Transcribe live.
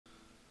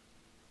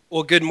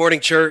Well, good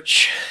morning,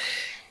 church.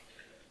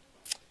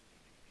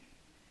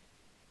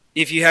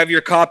 If you have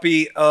your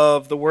copy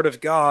of the Word of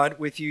God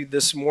with you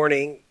this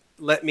morning,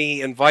 let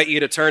me invite you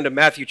to turn to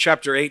Matthew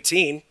chapter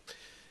 18.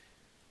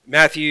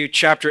 Matthew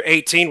chapter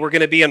 18, we're going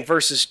to be in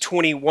verses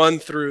 21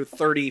 through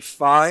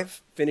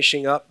 35,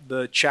 finishing up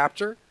the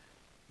chapter.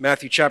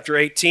 Matthew chapter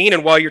 18.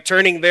 And while you're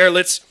turning there,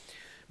 let's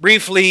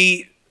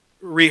briefly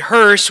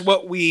rehearse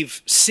what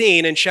we've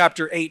seen in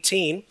chapter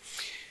 18.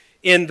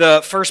 In the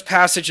first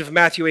passage of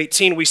Matthew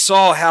 18, we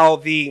saw how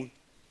the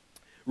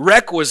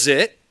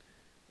requisite,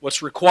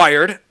 what's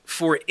required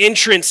for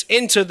entrance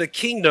into the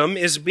kingdom,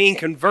 is being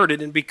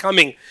converted and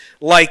becoming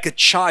like a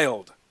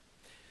child.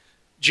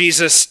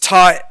 Jesus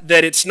taught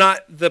that it's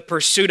not the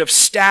pursuit of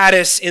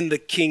status in the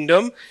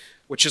kingdom,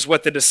 which is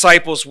what the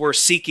disciples were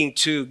seeking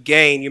to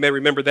gain. You may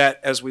remember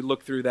that as we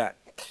look through that.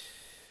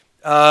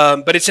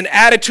 But it's an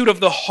attitude of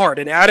the heart,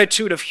 an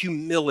attitude of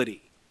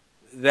humility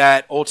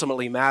that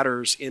ultimately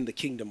matters in the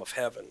kingdom of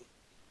heaven.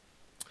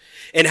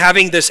 And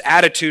having this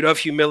attitude of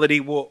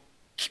humility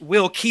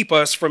will keep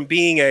us from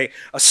being a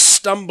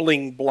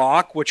stumbling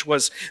block, which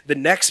was the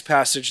next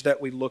passage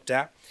that we looked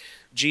at.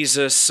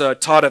 Jesus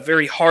taught a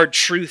very hard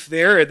truth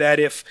there, that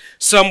if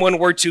someone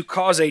were to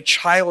cause a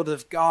child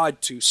of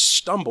God to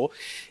stumble,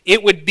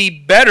 it would be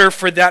better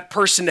for that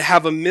person to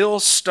have a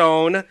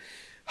millstone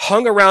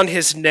hung around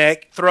his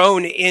neck,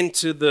 thrown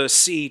into the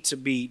sea to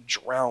be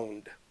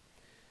drowned.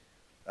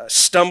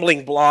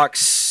 Stumbling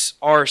blocks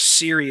are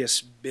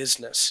serious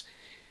business,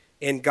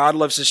 and God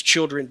loves His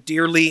children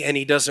dearly, and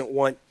He doesn't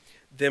want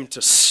them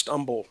to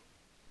stumble.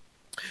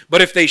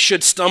 But if they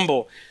should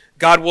stumble,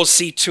 God will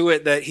see to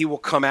it that He will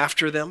come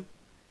after them.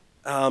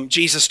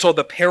 Jesus told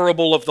the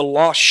parable of the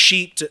lost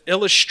sheep to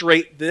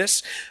illustrate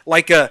this,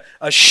 like a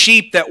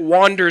sheep that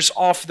wanders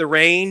off the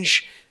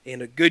range,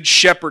 and a good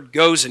shepherd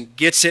goes and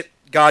gets it.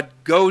 God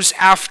goes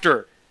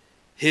after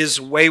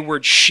His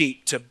wayward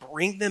sheep to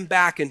bring them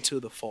back into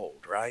the fold,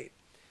 right?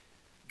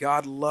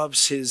 God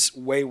loves His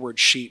wayward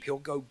sheep. He'll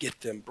go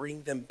get them,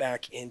 bring them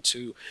back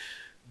into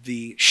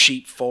the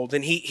sheepfold.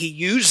 And he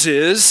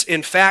uses,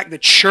 in fact, the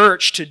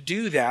church to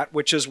do that,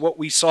 which is what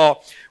we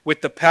saw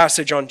with the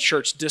passage on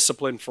church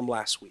discipline from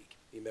last week.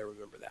 You may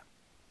remember that.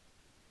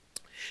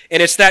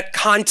 And it's that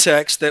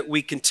context that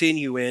we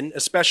continue in,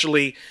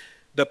 especially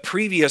the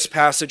previous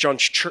passage on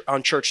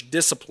church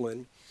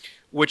discipline,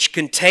 which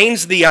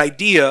contains the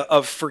idea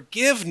of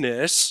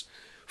forgiveness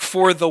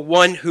for the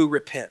one who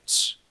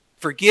repents.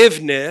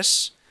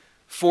 Forgiveness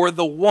for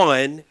the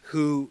one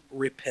who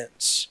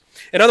repents.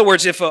 In other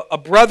words, if a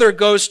brother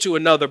goes to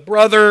another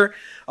brother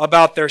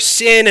about their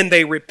sin and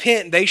they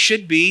repent, they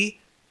should be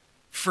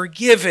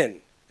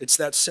forgiven. It's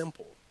that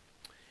simple.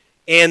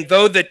 And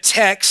though the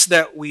text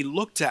that we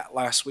looked at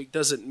last week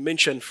doesn't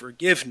mention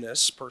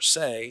forgiveness per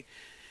se,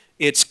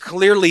 it's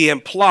clearly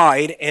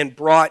implied and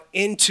brought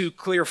into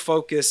clear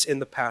focus in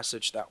the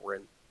passage that we're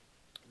in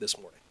this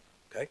morning.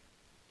 Okay?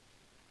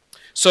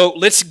 So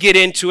let's get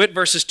into it,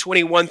 verses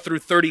 21 through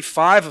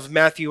 35 of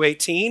Matthew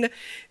 18,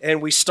 and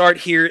we start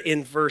here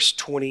in verse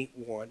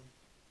 21.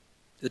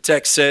 The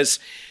text says,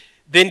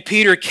 "Then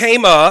Peter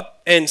came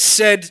up and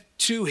said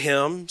to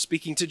him,"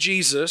 speaking to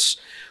Jesus,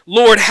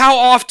 "Lord, how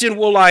often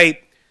will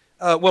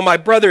my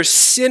brother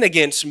sin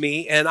against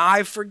me and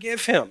I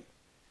forgive him?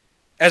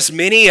 As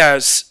many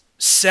as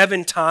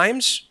 7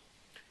 times?"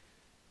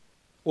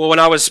 Well, when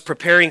I was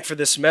preparing for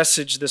this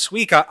message this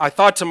week, I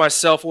thought to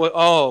myself, well,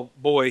 oh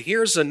boy,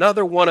 here's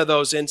another one of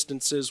those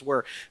instances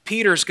where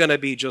Peter's going to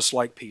be just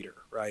like Peter,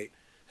 right?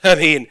 I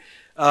mean,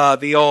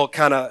 the old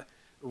kind of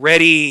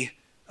ready,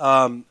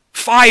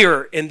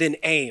 fire and then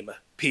aim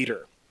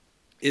Peter.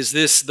 Is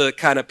this the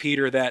kind of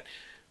Peter that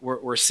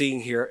we're seeing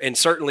here? And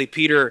certainly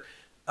Peter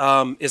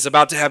is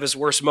about to have his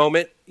worst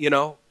moment,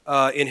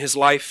 in his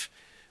life,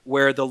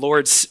 where the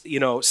Lord,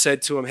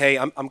 said to him, "Hey,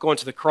 I'm going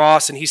to the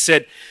cross." And he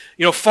said,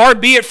 "Far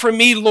be it from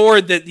me,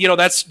 Lord, that,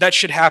 that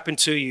should happen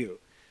to you."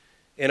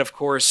 And of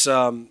course,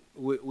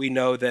 we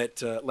know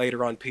that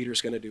later on, Peter's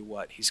going to do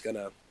what? He's going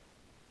to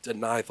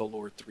deny the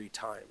Lord 3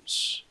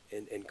 times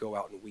and go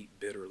out and weep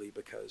bitterly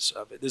because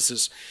of it. This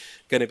is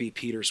going to be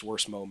Peter's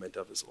worst moment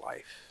of his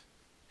life.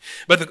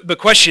 But the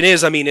question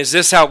is, is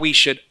this how we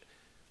should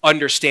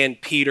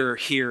understand Peter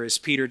here? Is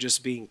Peter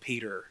just being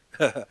Peter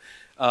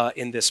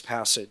in this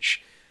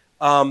passage?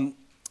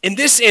 In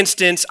this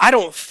instance, I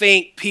don't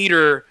think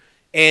Peter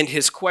and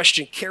his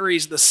question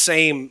carries the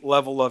same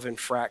level of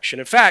infraction.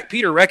 In fact,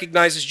 Peter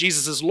recognizes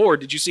Jesus as Lord.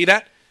 Did you see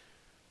that?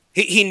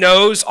 He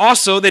knows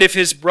also that if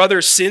his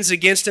brother sins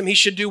against him, he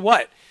should do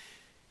what?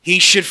 He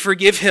should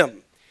forgive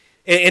him.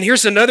 And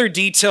here's another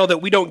detail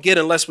that we don't get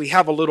unless we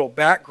have a little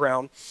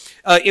background.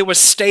 It was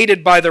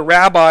stated by the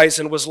rabbis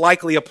and was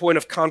likely a point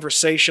of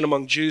conversation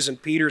among Jews in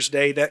Peter's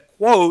day that,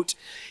 quote,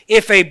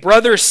 "If a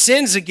brother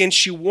sins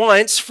against you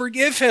once,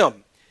 forgive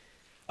him.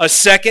 A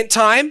second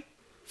time,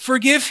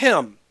 forgive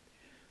him.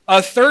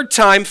 A third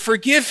time,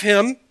 forgive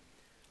him.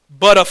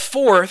 But a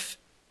fourth,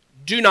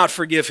 do not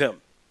forgive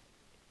him."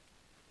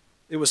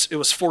 It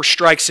was 4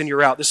 strikes and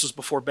you're out. This was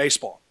before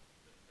baseball.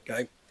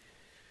 Okay?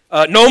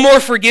 No more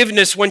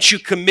forgiveness once you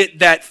commit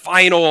that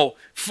final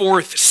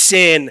fourth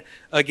sin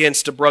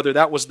against a brother.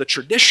 That was the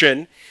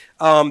tradition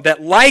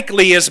that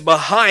likely is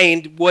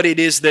behind what it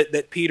is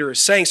that Peter is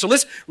saying. So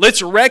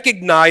let's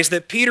recognize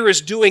that Peter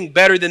is doing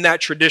better than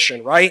that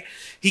tradition, right?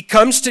 He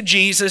comes to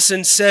Jesus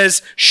and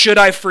says, should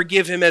I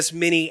forgive him as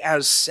many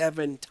as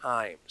 7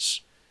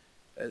 times?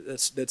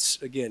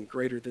 That's again,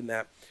 greater than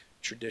that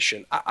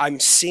tradition. I'm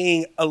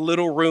seeing a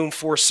little room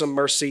for some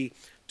mercy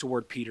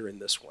toward Peter in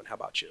this one. How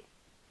about you?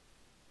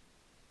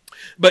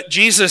 But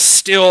Jesus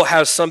still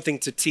has something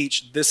to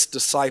teach this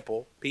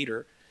disciple,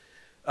 Peter.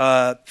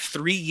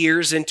 3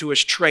 years into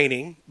his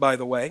training, by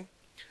the way.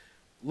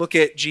 Look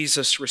at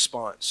Jesus'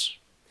 response.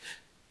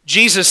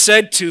 Jesus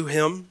said to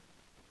him,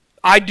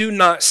 I do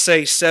not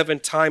say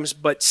 7 times,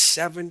 but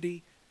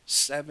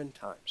 77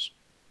 times.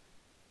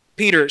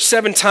 Peter,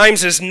 7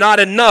 times is not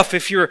enough.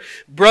 If your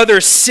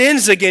brother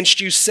sins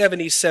against you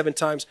 77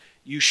 times,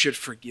 you should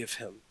forgive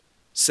him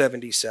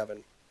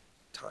 77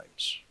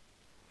 times.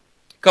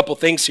 A couple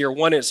things here.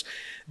 One is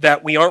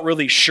that we aren't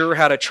really sure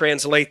how to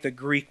translate the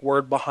Greek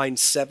word behind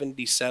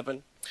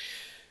 77.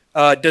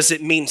 Does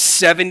it mean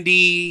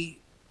 70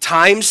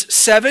 times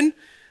 7?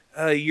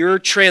 Your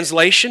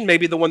translation,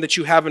 maybe the one that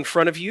you have in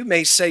front of you,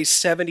 may say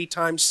 70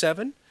 times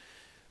 7.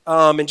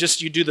 And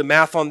just you do the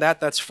math on that,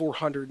 that's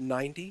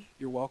 490.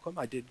 You're welcome.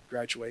 I did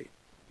graduate,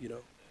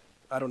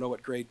 I don't know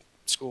what grade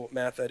school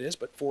math that is,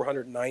 but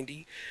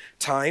 490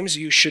 times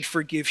you should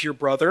forgive your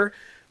brother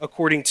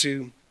according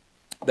to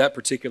that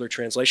particular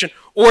translation.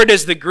 Or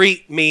does the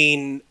Greek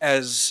mean,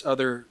 as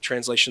other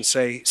translations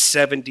say,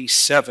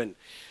 77?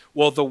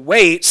 Well, the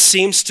weight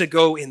seems to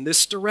go in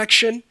this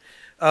direction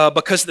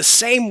because the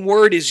same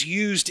word is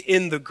used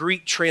in the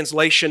Greek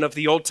translation of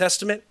the Old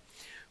Testament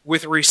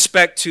with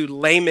respect to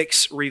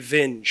Lamech's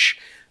revenge.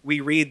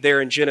 We read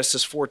there in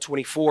Genesis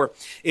 4:24,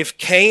 if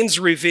Cain's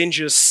revenge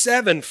is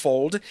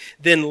 7-fold,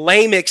 then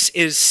Lamech's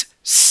is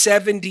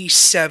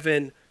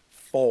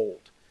 77-fold.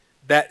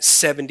 That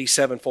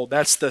 77-fold.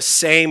 That's the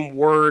same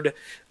word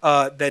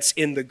that's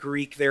in the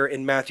Greek there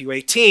in Matthew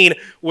 18,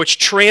 which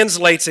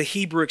translates a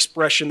Hebrew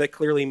expression that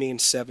clearly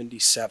means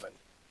 77.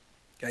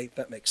 Okay,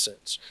 that makes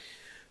sense.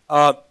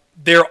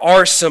 There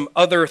are some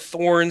other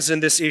thorns in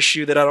this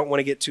issue that I don't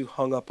want to get too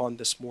hung up on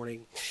this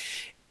morning.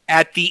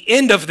 At the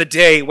end of the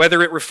day,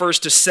 whether it refers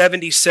to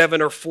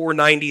 77 or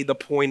 490, the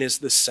point is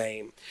the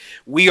same.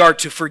 We are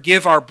to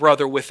forgive our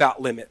brother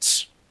without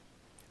limits.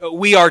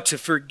 We are to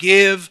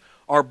forgive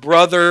our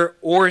brother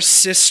or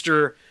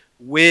sister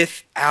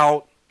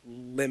without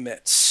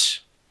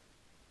limits.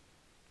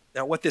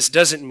 Now, what this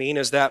doesn't mean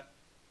is that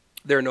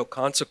there are no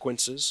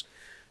consequences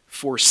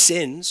for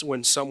sins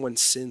when someone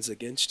sins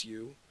against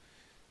you.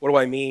 What do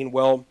I mean?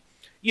 Well,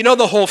 you know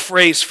the whole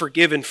phrase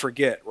forgive and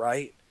forget,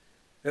 right?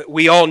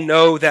 We all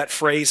know that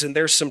phrase, and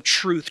there's some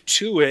truth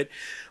to it.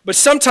 But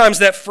sometimes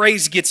that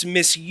phrase gets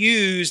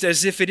misused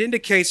as if it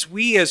indicates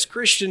we as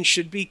Christians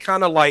should be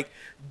kind of like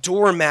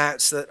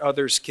doormats that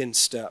others can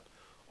step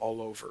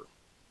all over.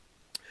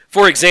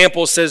 For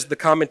example, says the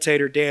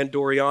commentator Dan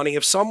Doriani,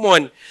 if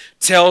someone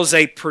tells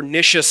a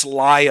pernicious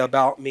lie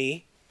about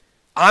me,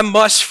 I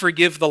must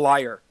forgive the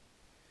liar.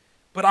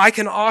 But I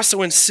can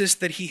also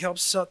insist that he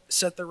helps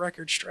set the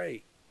record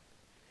straight.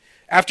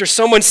 After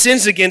someone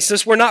sins against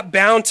us, we're not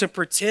bound to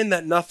pretend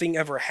that nothing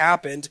ever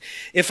happened.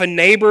 If a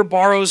neighbor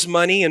borrows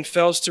money and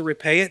fails to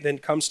repay it, then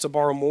comes to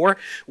borrow more,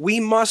 we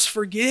must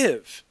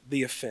forgive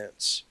the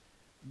offense.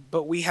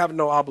 But we have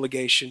no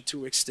obligation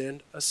to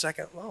extend a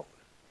second loan.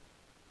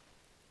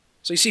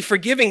 So you see,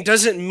 forgiving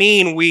doesn't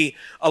mean we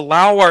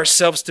allow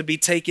ourselves to be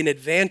taken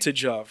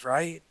advantage of,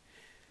 right?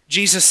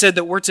 Jesus said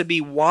that we're to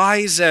be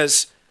wise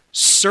as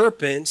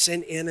serpents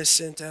and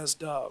innocent as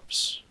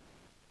doves.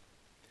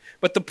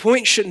 But the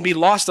point shouldn't be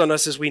lost on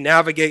us as we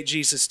navigate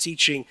Jesus'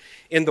 teaching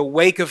in the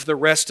wake of the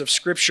rest of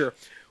Scripture.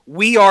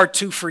 We are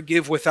to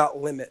forgive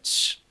without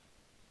limits.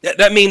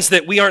 That means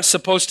that we aren't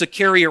supposed to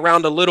carry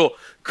around a little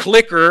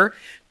clicker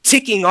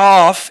ticking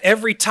off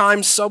every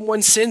time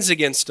someone sins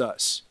against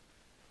us.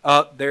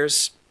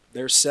 There's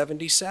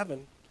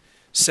 77,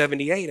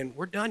 78, and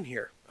we're done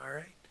here, all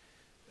right?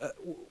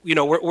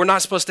 We're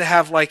not supposed to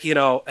have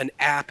an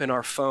app in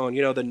our phone,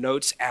 the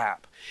Notes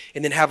app,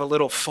 and then have a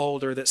little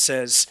folder that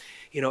says,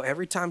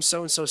 every time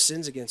so-and-so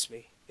sins against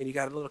me, and you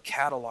got a little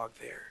catalog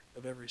there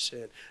of every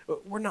sin.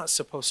 We're not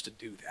supposed to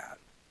do that,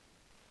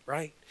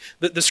 right?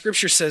 The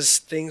Scripture says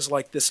things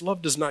like this: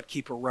 love does not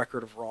keep a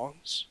record of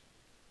wrongs.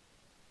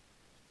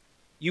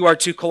 You are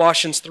to,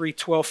 Colossians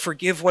 3:12,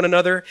 forgive one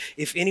another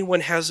if anyone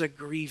has a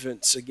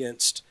grievance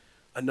against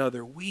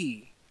another.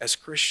 We, as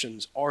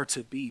Christians, are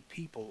to be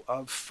people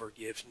of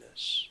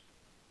forgiveness.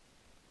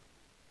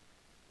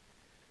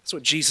 That's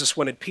what Jesus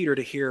wanted Peter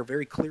to hear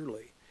very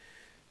clearly.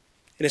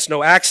 And it's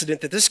no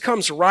accident that this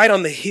comes right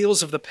on the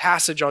heels of the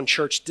passage on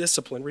church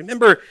discipline.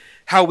 Remember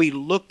how we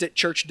looked at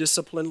church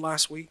discipline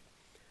last week?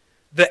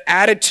 The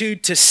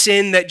attitude to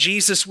sin that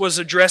Jesus was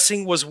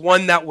addressing was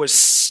one that was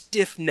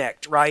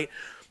stiff-necked, right?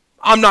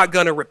 I'm not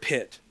going to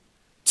repent.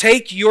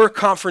 Take your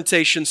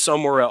confrontation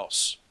somewhere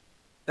else.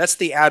 That's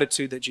the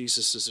attitude that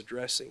Jesus is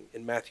addressing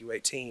in Matthew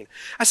 18.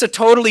 That's a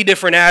totally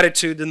different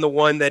attitude than the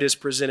one that is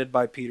presented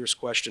by Peter's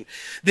question.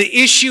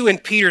 The issue in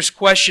Peter's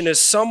question is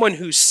someone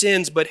who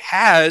sins but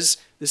has,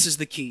 this is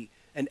the key,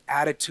 an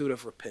attitude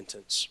of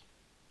repentance.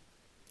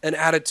 An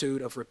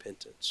attitude of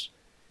repentance.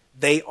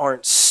 They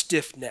aren't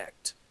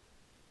stiff-necked.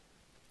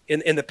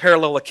 In the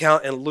parallel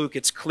account in Luke,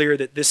 it's clear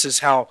that this is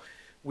how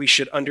we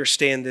should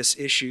understand this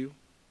issue.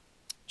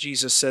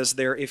 Jesus says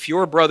there, if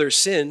your brother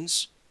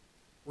sins,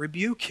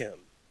 rebuke him.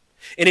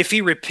 And if he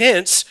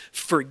repents,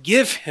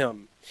 forgive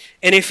him.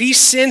 And if he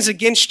sins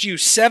against you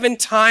 7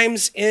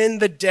 times in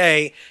the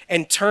day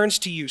and turns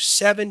to you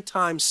 7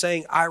 times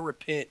saying, I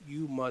repent,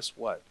 you must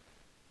what?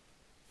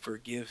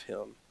 Forgive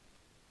him.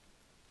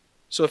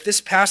 So if this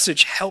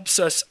passage helps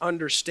us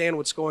understand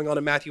what's going on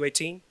in Matthew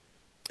 18,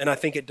 and I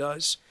think it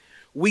does,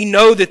 we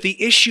know that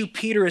the issue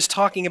Peter is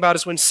talking about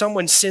is when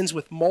someone sins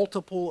with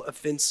multiple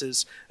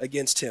offenses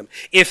against him.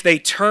 If they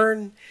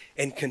turn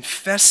and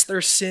confess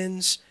their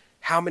sins,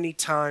 how many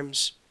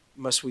times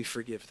must we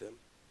forgive them?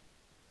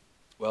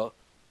 Well,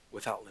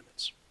 without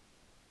limits.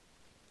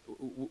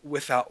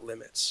 Without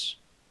limits.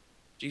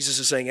 Jesus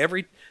is saying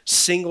every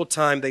single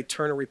time they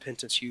turn to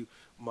repentance, you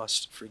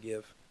must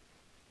forgive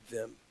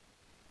them.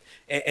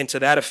 And to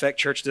that effect,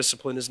 church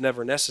discipline is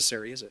never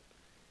necessary, is it?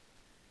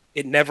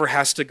 It never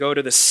has to go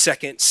to the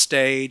 2nd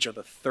stage or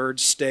the 3rd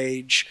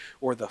stage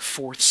or the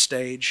 4th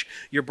stage.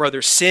 Your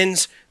brother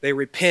sins, they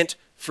repent,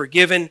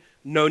 forgiven.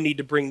 No need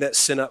to bring that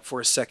sin up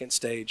for a 2nd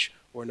stage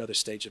or another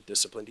stage of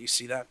discipline. Do you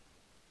see that?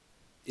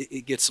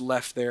 It gets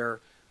left there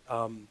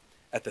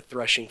at the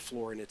threshing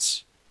floor and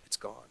it's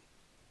gone.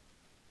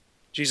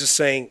 Jesus is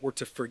saying we're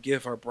to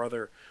forgive our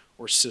brother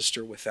or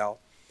sister without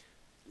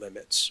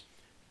limits.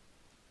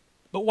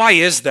 But why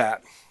is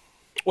that?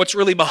 What's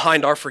really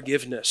behind our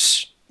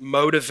forgiveness?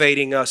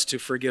 Motivating us to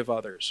forgive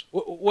others?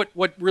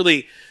 What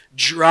really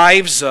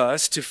drives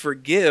us to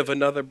forgive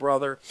another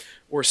brother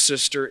or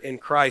sister in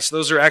Christ?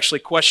 Those are actually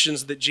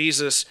questions that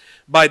Jesus,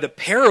 by the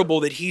parable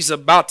that he's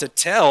about to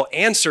tell,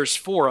 answers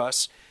for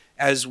us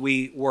as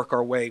we work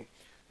our way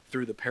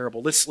through the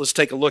parable. Let's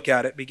take a look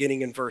at it,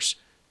 beginning in verse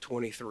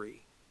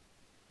 23.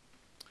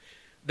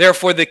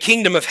 Therefore, the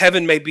kingdom of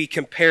heaven may be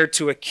compared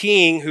to a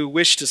king who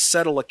wished to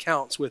settle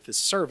accounts with his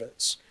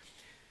servants.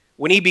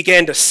 When he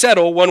began to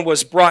settle, one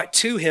was brought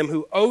to him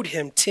who owed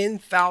him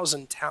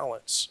 10,000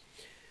 talents.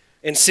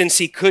 And since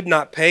he could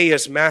not pay,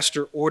 his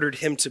master ordered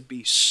him to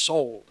be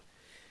sold,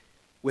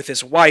 with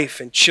his wife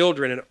and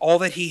children and all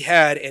that he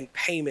had, and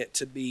payment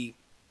to be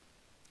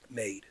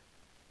made.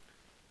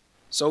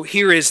 So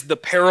here is the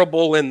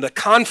parable and the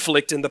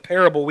conflict in the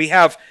parable. We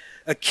have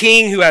a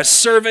king who has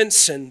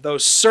servants, and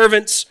those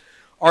servants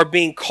are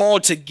being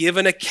called to give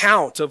an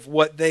account of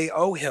what they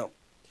owe him.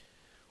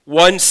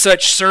 One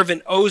such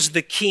servant owes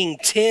the king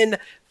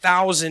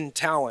 10,000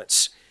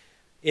 talents.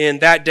 In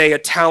that day, a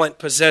talent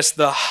possessed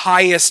the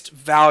highest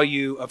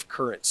value of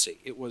currency.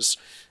 It was,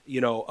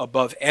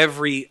 above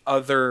every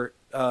other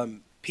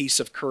piece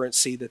of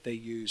currency that they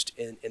used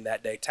in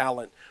that day.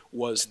 Talent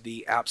was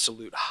the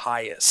absolute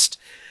highest.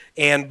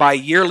 And by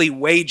yearly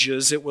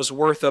wages, it was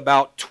worth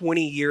about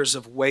 20 years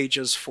of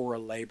wages for a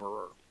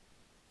laborer.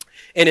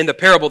 And in the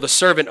parable, the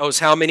servant owes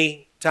how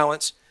many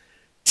talents?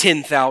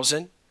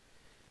 10,000.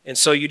 And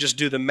so you just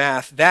do the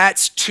math.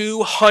 That's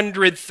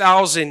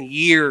 200,000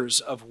 years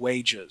of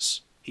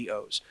wages he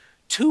owes.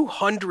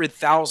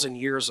 200,000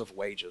 years of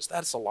wages.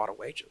 That's a lot of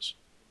wages.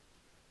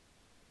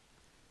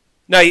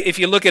 Now, if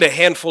you look at a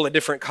handful of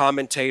different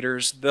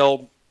commentators,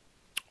 they'll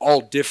all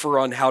differ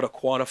on how to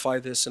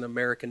quantify this in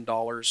American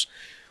dollars.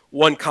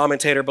 One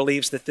commentator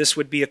believes that this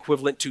would be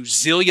equivalent to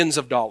zillions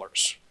of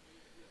dollars.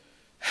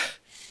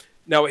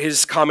 Now,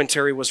 his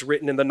commentary was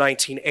written in the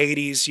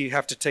 1980s. You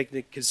have to take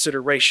into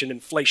consideration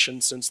inflation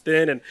since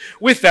then. And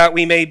with that,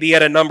 we may be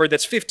at a number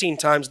that's 15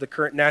 times the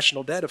current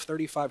national debt of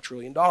 $35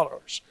 trillion.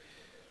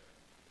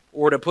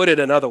 Or to put it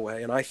another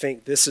way, and I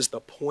think this is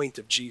the point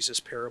of Jesus'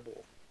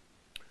 parable,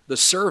 the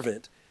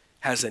servant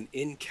has an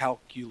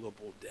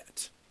incalculable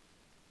debt.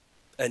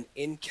 An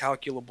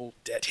incalculable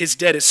debt. His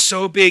debt is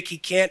so big he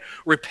can't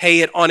repay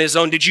it on his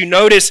own. Did you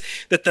notice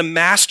that the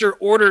master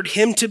ordered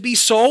him to be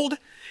sold?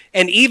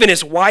 And even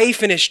his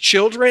wife and his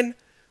children?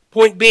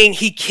 Point being,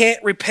 he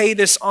can't repay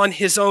this on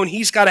his own.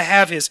 He's got to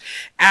have his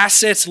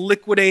assets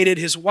liquidated.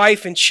 His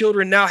wife and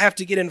children now have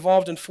to get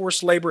involved in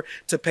forced labor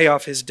to pay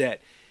off his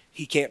debt.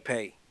 He can't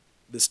pay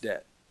this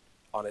debt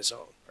on his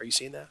own. Are you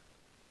seeing that?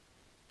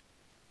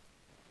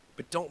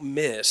 But don't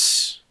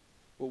miss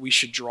what we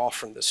should draw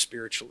from this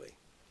spiritually.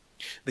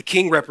 The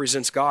king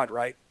represents God,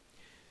 right?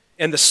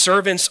 And the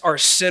servants are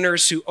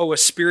sinners who owe a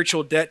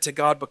spiritual debt to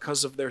God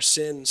because of their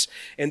sins.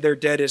 And their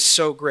debt is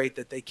so great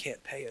that they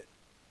can't pay it.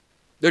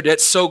 Their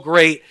debt's so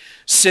great,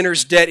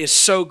 sinners' debt is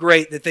so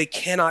great that they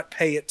cannot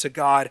pay it to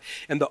God.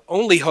 And the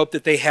only hope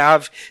that they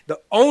have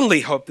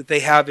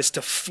is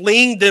to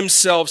fling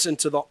themselves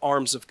into the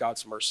arms of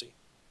God's mercy.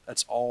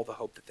 That's all the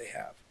hope that they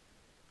have.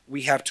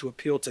 We have to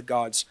appeal to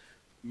God's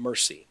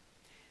mercy.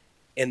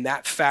 And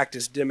that fact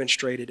is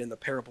demonstrated in the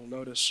parable.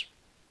 Notice.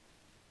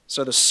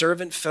 So the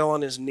servant fell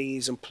on his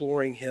knees,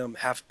 imploring him,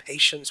 "Have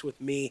patience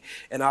with me,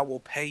 and I will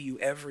pay you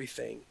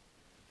everything."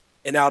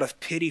 And out of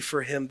pity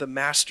for him, the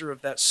master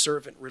of that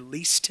servant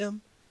released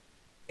him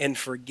and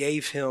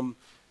forgave him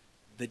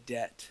the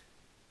debt.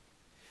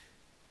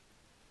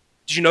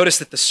 Did you notice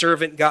that the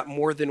servant got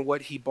more than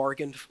what he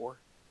bargained for?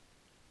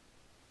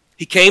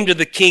 He came to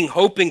the king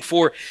hoping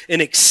for an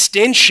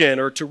extension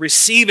or to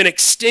receive an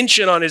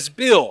extension on his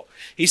bill.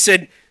 He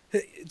said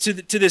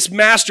to this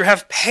master,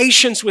 "Have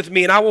patience with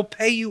me and I will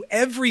pay you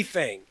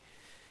everything."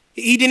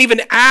 He didn't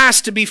even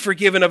ask to be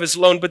forgiven of his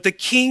loan, but the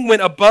king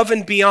went above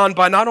and beyond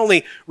by not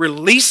only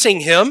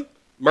releasing him,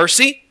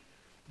 mercy,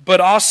 but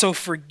also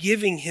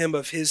forgiving him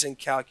of his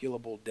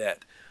incalculable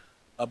debt.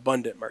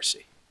 Abundant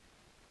mercy.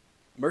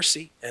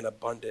 Mercy and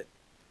abundant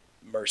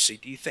mercy.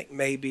 Do you think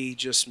maybe,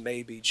 just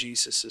maybe,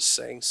 Jesus is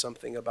saying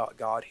something about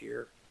God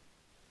here?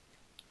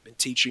 I've been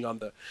teaching on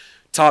the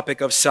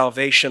topic of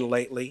salvation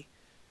lately.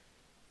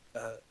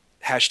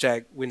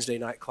 Hashtag Wednesday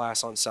night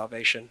class on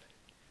salvation,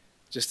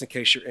 just in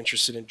case you're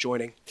interested in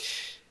joining.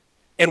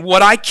 And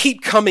what I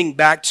keep coming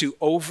back to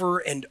over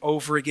and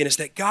over again is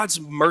that God's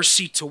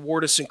mercy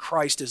toward us in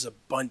Christ is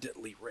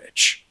abundantly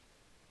rich.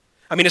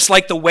 I mean, it's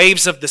like the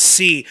waves of the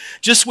sea.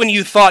 Just when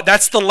you thought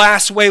that's the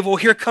last wave, well,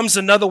 here comes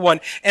another one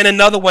and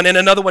another one and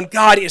another one.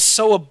 God is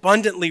so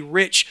abundantly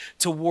rich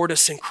toward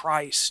us in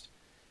Christ.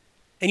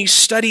 And you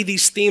study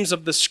these themes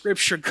of the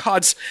Scripture,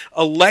 God's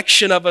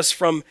election of us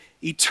from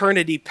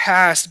eternity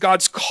past,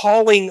 God's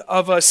calling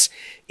of us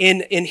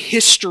in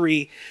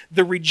history,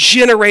 the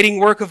regenerating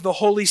work of the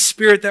Holy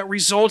Spirit that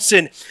results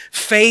in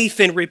faith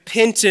and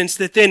repentance,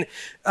 that then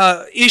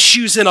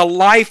issues in a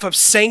life of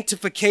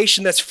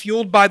sanctification that's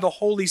fueled by the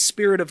Holy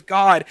Spirit of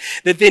God,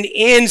 that then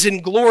ends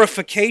in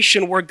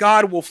glorification where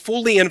God will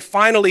fully and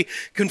finally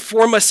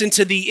conform us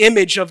into the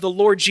image of the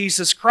Lord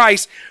Jesus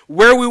Christ,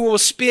 where we will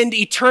spend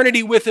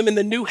eternity with Him in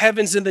the new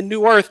heavens and the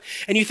new earth.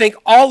 And you think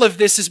all of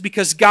this is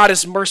because God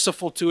is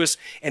merciful to us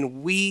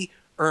and we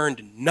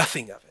earned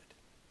nothing of it.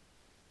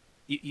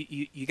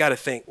 You got to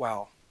think,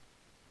 wow,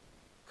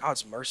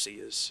 God's mercy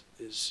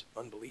is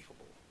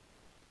unbelievable.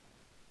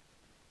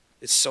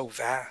 It's so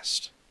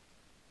vast.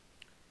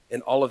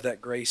 And all of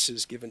that grace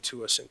is given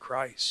to us in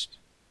Christ.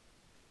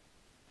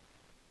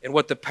 And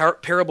what the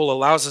parable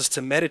allows us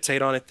to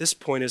meditate on at this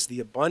point is the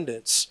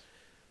abundance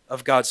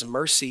of God's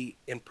mercy,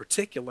 in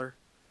particular,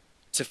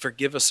 to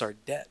forgive us our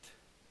debt.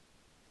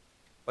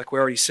 Like we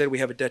already said, we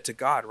have a debt to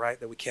God, right,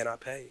 that we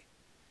cannot pay.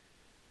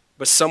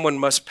 But someone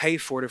must pay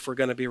for it if we're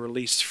going to be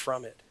released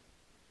from it.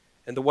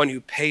 And the one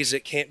who pays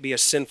it can't be a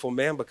sinful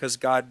man because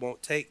God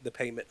won't take the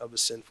payment of a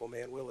sinful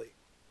man, will He?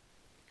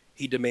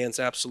 He demands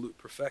absolute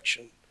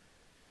perfection.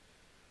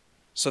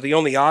 So the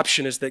only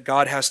option is that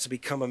God has to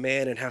become a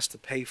man and has to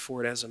pay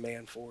for it as a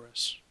man for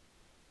us.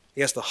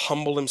 He has to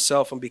humble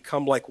Himself and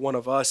become like one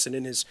of us, and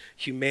in His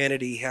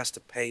humanity, He has to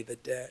pay the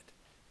debt.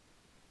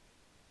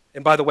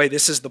 And by the way,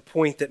 this is the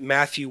point that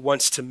Matthew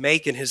wants to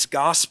make in his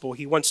gospel.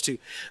 He wants to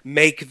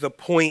make the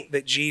point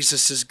that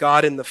Jesus is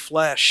God in the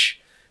flesh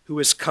who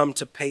has come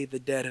to pay the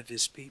debt of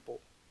His people.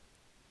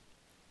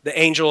 The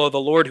angel of the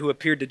Lord who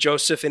appeared to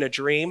Joseph in a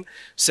dream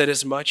said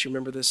as much. You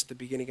remember this at the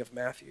beginning of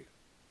Matthew.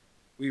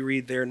 We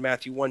read there in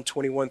Matthew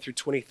 1:21 through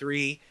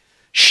 23,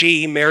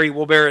 "She, Mary,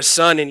 will bear a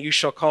son, and you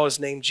shall call his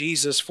name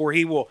Jesus, for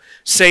he will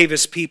save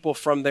his people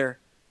from their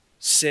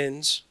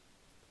sins."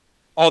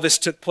 All this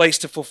took place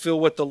to fulfill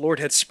what the Lord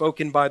had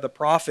spoken by the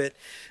prophet.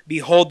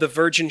 "Behold, the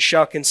virgin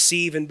shall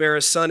conceive and bear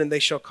a son, and they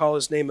shall call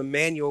his name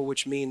Emmanuel,"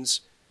 which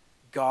means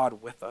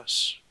God with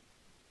us.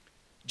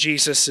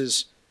 Jesus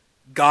is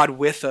God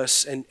with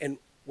us, and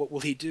what will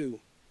He do?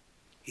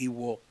 He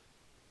will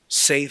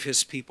save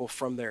His people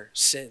from their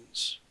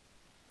sins.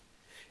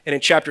 And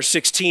in chapter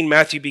 16,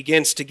 Matthew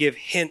begins to give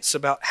hints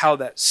about how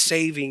that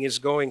saving is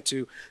going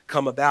to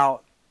come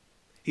about.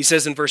 He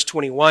says in verse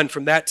 21,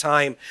 "From that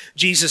time,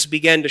 Jesus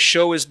began to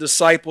show His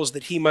disciples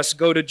that He must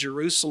go to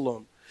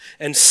Jerusalem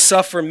and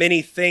suffer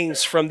many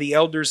things from the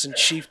elders and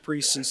chief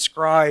priests and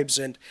scribes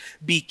and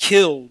be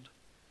killed,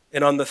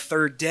 and on the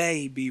third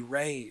day be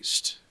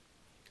raised."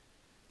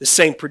 The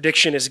same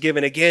prediction is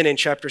given again in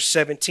chapter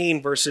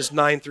 17, verses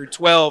 9 through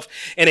 12,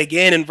 and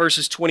again in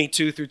verses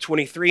 22 through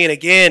 23, and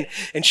again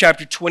in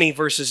chapter 20,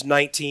 verses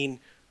 19,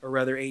 or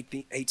rather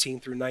 18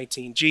 through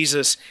 19.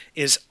 Jesus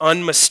is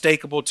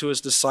unmistakable to His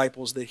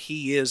disciples that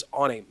He is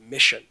on a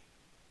mission.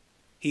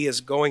 He is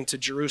going to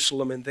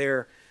Jerusalem and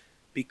there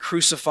be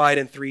crucified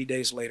and 3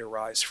 days later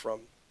rise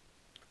from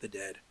the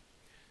dead.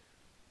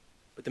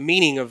 But the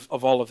meaning of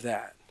all of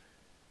that,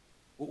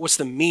 what's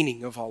the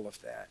meaning of all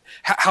of that?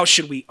 How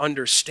should we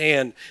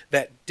understand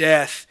that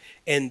death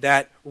and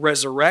that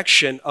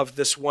resurrection of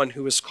this one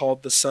who is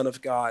called the Son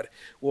of God?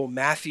 Well,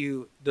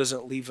 Matthew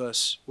doesn't leave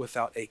us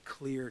without a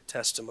clear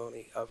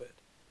testimony of it.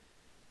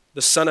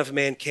 The Son of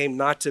Man came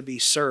not to be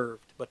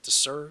served, but to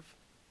serve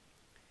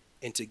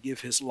and to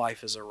give His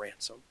life as a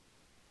ransom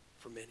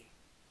for many.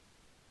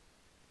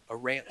 A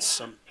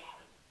ransom.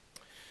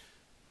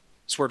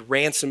 This word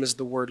ransom is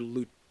the word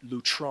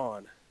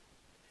lutron.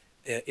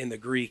 in the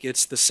Greek.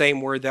 It's the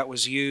same word that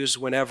was used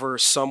whenever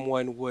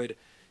someone would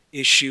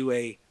issue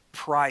a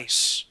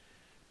price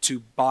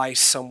to buy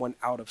someone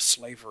out of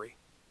slavery.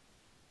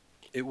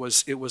 It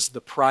was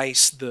the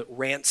price, the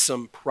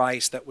ransom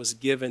price that was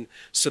given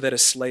so that a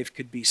slave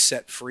could be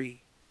set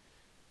free.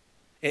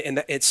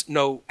 And it's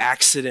no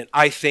accident.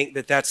 I think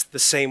that that's the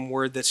same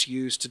word that's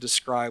used to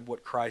describe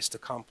what Christ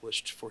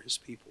accomplished for his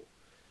people.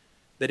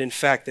 That in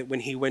fact, that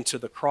when he went to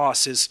the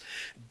cross, his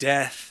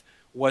death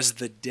was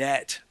the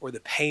debt or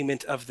the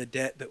payment of the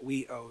debt that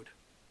we owed.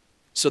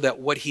 So that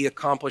what he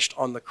accomplished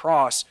on the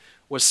cross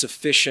was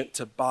sufficient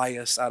to buy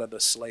us out of the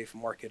slave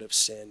market of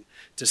sin,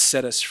 to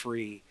set us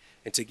free,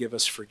 and to give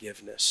us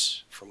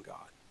forgiveness from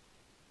God.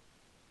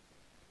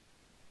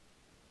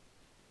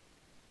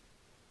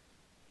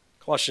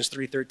 Colossians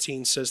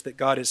 3:13 says that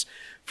God has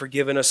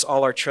forgiven us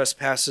all our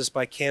trespasses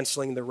by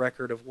canceling the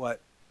record of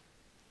what?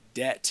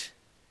 Debt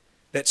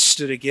that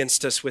stood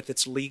against us with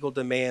its legal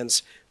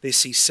demands.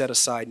 This he set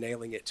aside,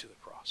 nailing it to the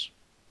cross.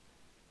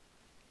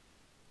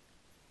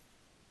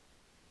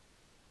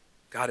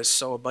 God is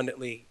so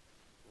abundantly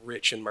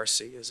rich in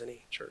mercy, isn't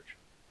he, church?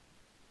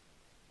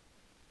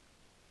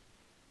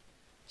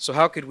 So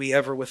how could we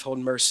ever withhold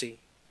mercy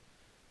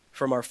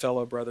from our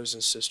fellow brothers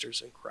and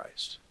sisters in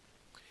Christ?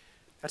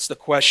 That's the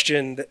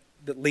question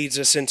that leads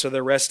us into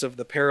the rest of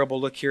the parable.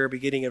 Look here,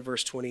 beginning at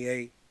verse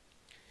 28.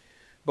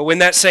 But when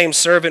that same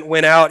servant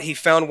went out, he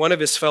found one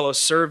of his fellow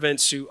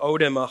servants who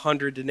owed him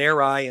 100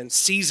 denarii, and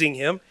seizing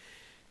him,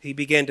 he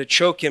began to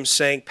choke him,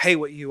 saying, "Pay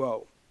what you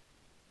owe."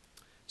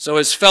 So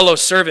his fellow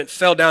servant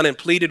fell down and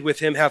pleaded with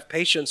him, "Have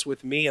patience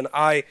with me, and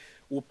I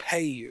will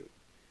pay you."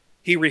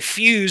 He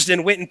refused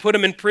and went and put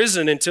him in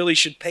prison until he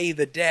should pay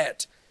the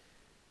debt.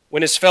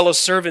 When his fellow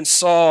servants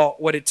saw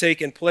what had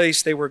taken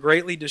place, they were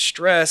greatly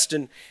distressed,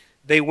 and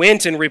they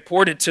went and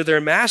reported to their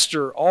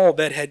master all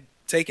that had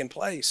taken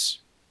place.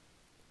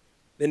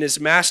 Then his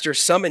master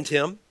summoned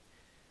him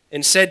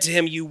and said to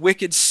him, "You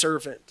wicked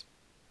servant,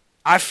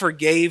 I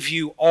forgave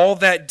you all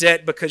that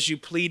debt because you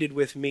pleaded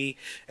with me,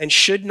 and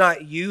should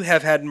not you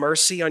have had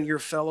mercy on your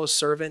fellow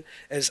servant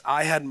as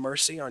I had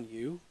mercy on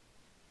you?"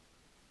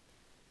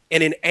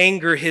 And in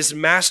anger, his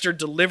master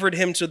delivered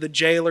him to the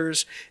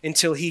jailers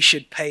until he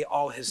should pay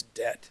all his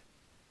debt.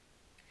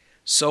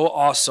 So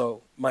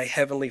also my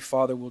heavenly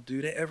Father will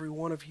do to every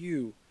one of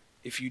you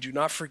if you do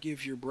not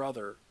forgive your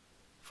brother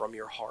from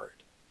your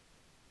heart.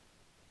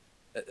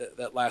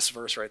 That last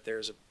verse right there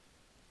is a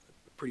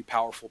pretty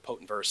powerful,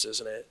 potent verse,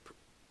 isn't it?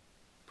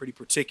 Pretty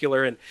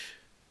particular. And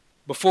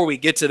before we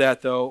get to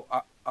that, though,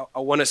 I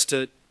want us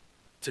to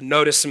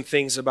notice some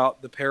things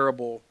about the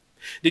parable.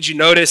 Did you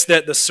notice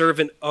that the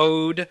servant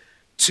owed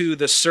to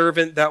the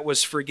servant that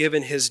was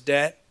forgiven his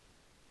debt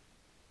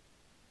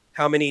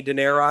how many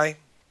denarii?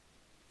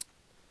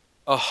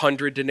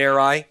 100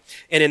 denarii.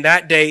 And in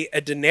that day,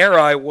 a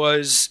denarii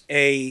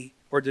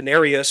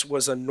denarius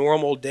was a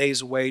normal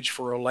day's wage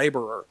for a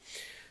laborer.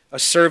 A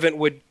servant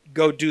would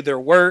go do their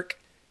work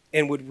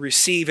and would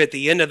receive at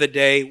the end of the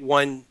day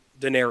 1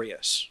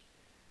 denarius.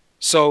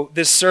 So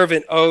this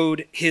servant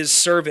owed his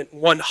servant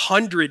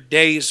 100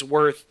 days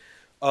worth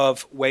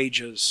of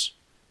wages,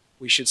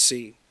 we should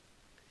see.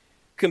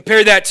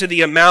 Compare that to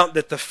the amount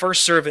that the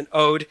first servant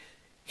owed.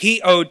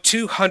 He owed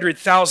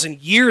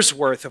 200,000 years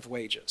worth of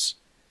wages.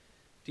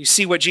 Do you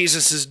see what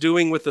Jesus is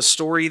doing with the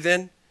story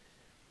then?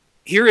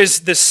 Here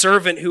is this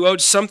servant who owed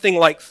something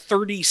like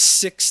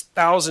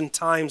 36,000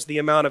 times the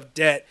amount of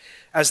debt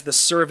as the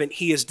servant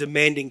he is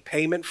demanding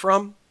payment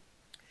from.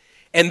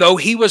 And though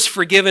he was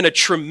forgiven a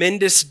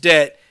tremendous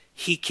debt,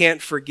 he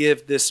can't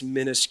forgive this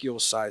minuscule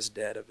sized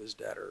debt of his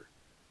debtor.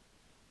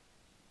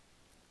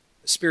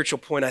 The spiritual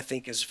point, I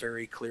think, is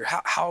very clear.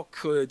 How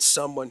could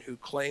someone who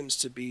claims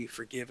to be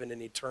forgiven an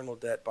eternal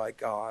debt by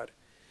God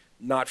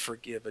not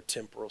forgive a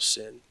temporal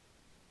sin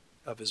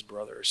of his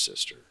brother or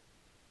sister?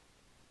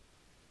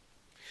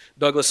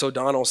 Douglas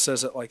O'Donnell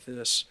says it like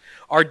this: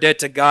 our debt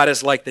to God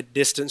is like the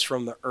distance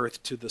from the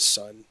earth to the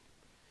sun.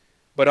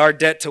 But our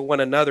debt to one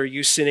another,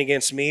 you sin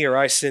against me or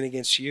I sin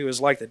against you, is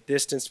like the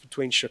distance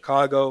between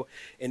Chicago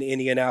and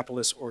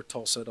Indianapolis or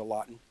Tulsa to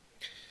Lawton,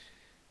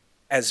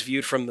 as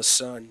viewed from the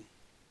sun.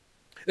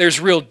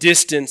 There's real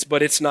distance,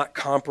 but it's not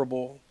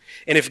comparable.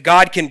 And if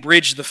God can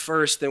bridge the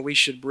first, then we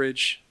should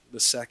bridge the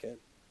second.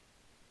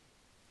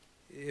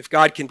 If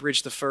God can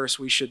bridge the first,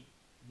 we should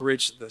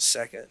bridge the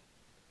second.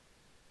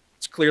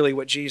 It's clearly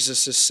what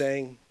Jesus is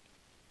saying.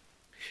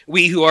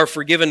 We who are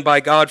forgiven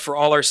by God for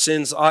all our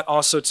sins ought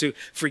also to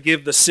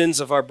forgive the sins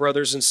of our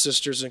brothers and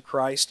sisters in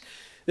Christ.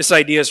 This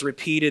idea is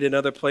repeated in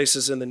other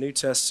places in the New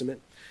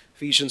Testament.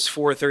 Ephesians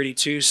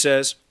 4:32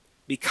 says,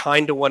 "Be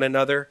kind to one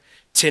another,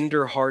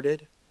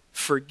 tender-hearted,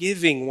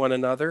 forgiving one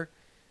another,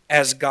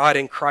 as God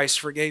in Christ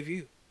forgave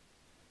you."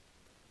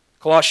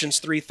 Colossians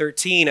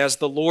 3:13, "As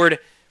the Lord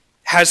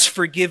has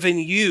forgiven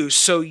you,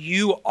 so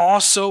you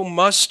also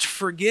must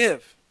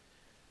forgive."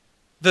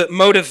 The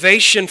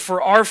motivation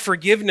for our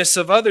forgiveness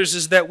of others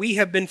is that we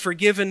have been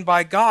forgiven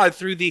by God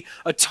through the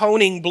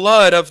atoning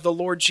blood of the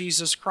Lord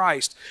Jesus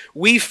Christ.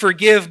 We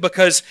forgive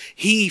because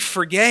He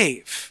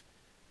forgave.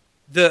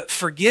 the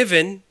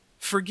forgiven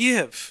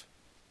forgive.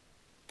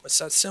 It's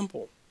that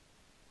simple.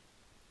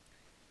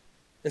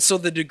 And so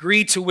the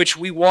degree to which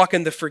we walk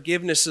in the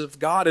forgiveness of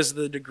God is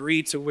the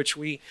degree to which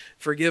we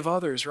forgive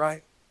others,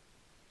 right?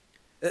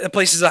 It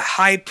places a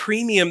high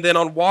premium then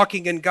on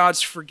walking in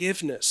God's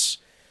forgiveness,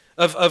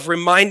 of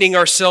reminding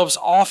ourselves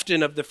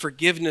often of the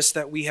forgiveness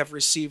that we have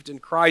received in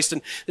Christ.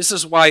 And this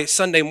is why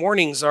Sunday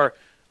mornings are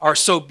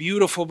so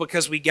beautiful,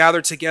 because we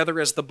gather together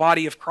as the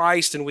body of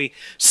Christ and we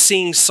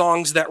sing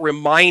songs that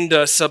remind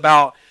us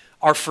about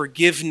our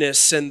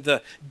forgiveness and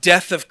the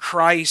death of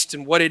Christ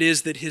and what it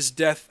is that his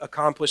death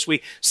accomplished.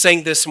 We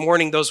sang this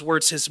morning those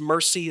words, his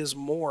mercy is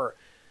more,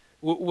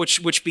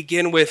 which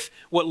begin with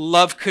what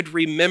love could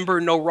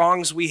remember, no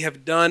wrongs we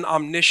have done,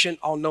 omniscient,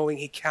 all-knowing,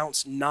 he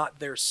counts not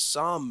their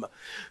sum.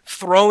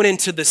 Thrown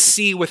into the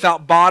sea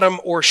without bottom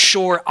or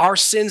shore, our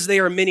sins, they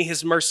are many,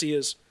 his mercy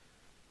is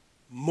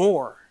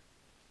more.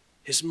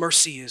 His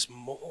mercy is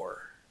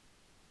more.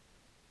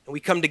 And we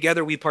come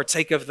together, we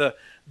partake of the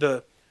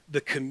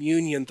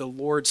communion, the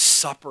Lord's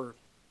Supper.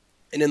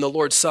 And in the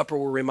Lord's Supper,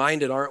 we're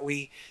reminded, aren't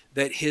we,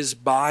 that his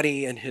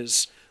body and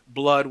his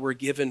blood were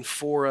given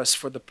for us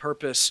for the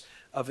purpose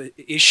of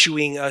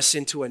issuing us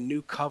into a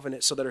new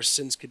covenant so that our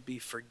sins could be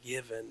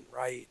forgiven,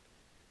 right?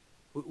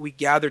 We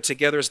gather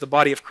together as the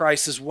body of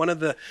Christ as one of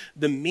the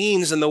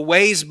means and the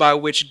ways by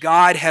which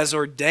God has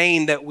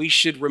ordained that we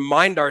should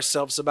remind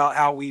ourselves about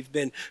how we've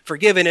been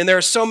forgiven. And there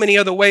are so many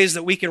other ways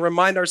that we can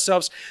remind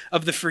ourselves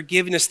of the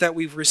forgiveness that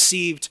we've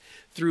received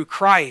through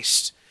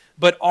Christ.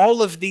 But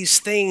all of these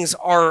things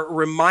are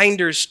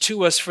reminders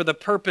to us for the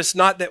purpose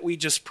not that we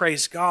just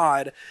praise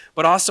God,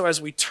 but also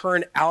as we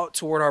turn out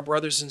toward our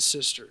brothers and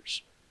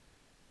sisters,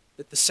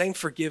 that the same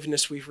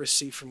forgiveness we've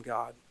received from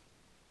God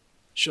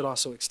should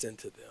also extend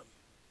to them.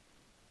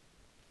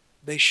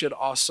 They should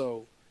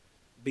also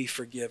be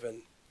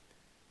forgiven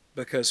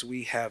because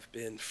we have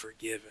been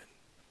forgiven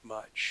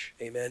much.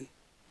 Amen?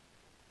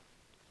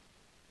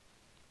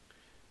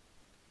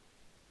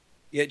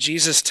 Yet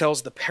Jesus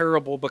tells the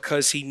parable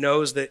because he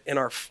knows that in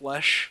our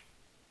flesh,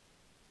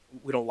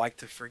 we don't like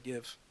to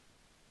forgive.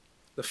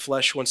 The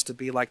flesh wants to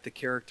be like the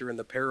character in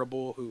the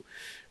parable who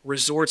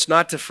resorts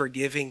not to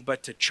forgiving,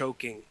 but to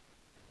choking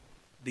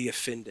the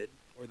offended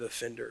or the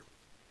offender.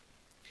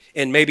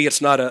 And maybe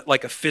it's not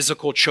like a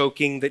physical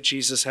choking that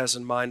Jesus has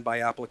in mind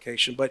by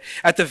application, but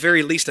at the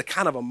very least, a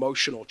kind of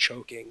emotional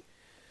choking.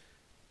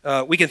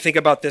 We can think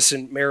about this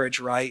in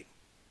marriage, right?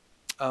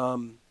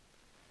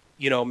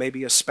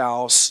 Maybe a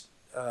spouse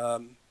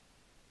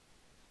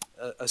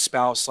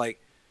like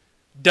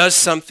does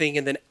something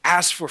and then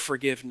asks for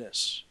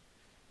forgiveness,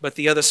 but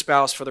the other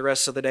spouse for the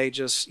rest of the day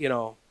just,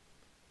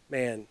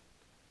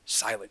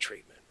 silent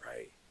treatment,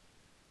 right?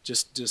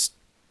 Just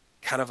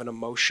kind of an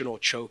emotional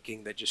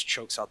choking that just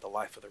chokes out the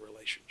life of the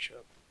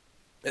relationship.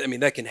 I mean,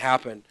 that can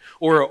happen.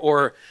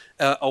 Or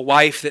a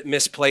wife that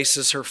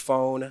misplaces her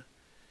phone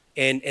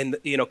and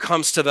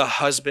comes to the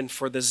husband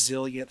for the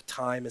zillionth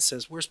time and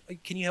says,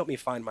 can you help me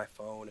find my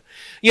phone?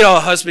 A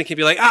husband can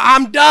be like,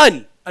 I'm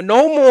done.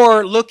 No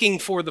more looking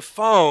for the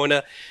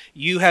phone.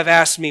 You have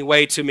asked me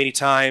way too many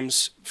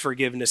times.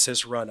 Forgiveness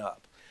has run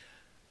up.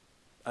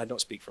 I don't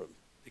speak from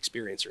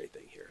experience or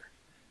anything here.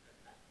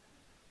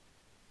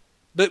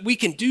 But we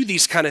can do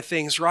these kind of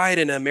things, right?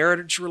 In a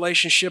marriage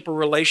relationship or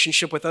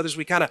relationship with others,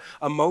 we kind of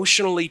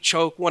emotionally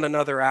choke one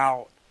another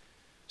out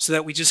so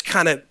that we just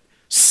kind of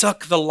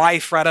suck the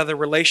life right out of the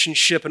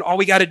relationship. And all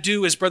we got to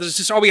do is, brothers and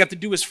sisters, all we have to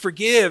do is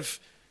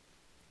forgive.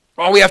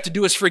 All we have to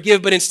do is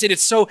forgive, but instead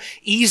it's so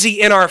easy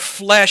in our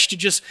flesh to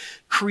just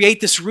create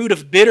this root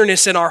of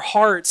bitterness in our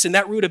hearts, and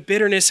that root of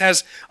bitterness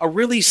has a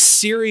really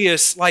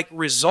serious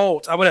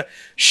result. I want to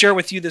share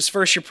with you this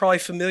verse. You're probably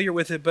familiar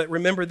with it, but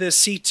remember this,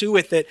 see to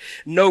it that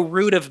no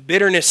root of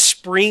bitterness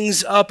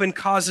springs up and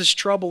causes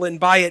trouble, and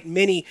by it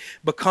many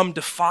become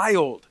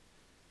defiled.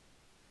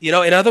 In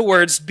other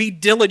words, be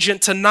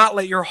diligent to not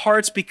let your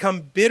hearts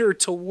become bitter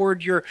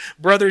toward your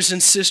brothers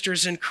and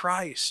sisters in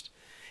Christ.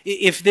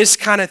 If this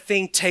kind of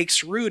thing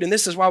takes root, and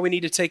this is why we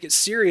need to take it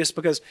serious,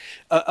 because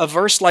a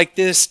verse like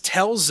this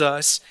tells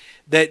us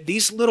that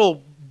these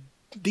little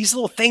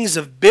things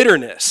of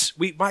bitterness,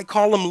 we might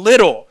call them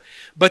little,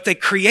 but they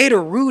create a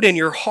root in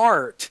your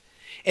heart,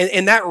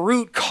 and that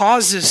root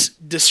causes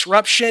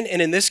disruption,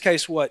 and in this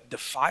case, what?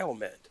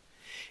 Defilement.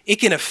 It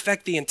can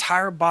affect the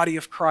entire body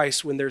of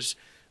Christ when there's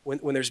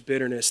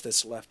bitterness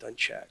that's left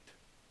unchecked.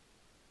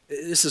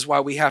 This is why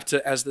we have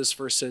to, as this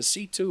verse says,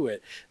 see to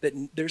it that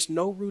there's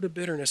no root of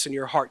bitterness in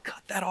your heart.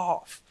 Cut that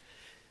off.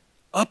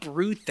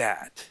 Uproot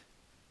that.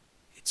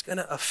 It's going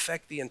to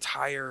affect the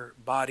entire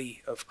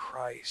body of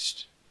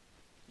Christ.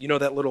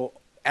 That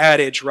little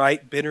adage,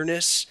 right?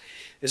 Bitterness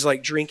is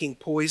like drinking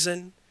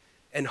poison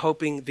and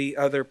hoping the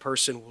other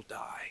person will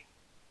die.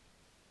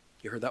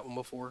 You heard that one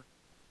before?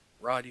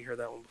 Rod, you heard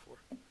that one before?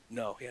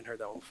 No, he hadn't heard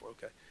that one before.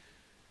 Okay.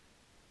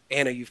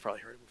 Anna, you've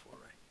probably heard it before,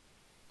 right?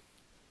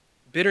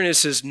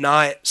 Bitterness is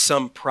not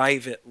some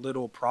private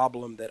little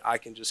problem that I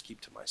can just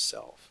keep to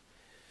myself.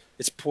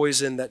 It's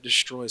poison that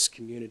destroys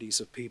communities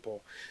of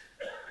people.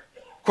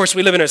 Of course,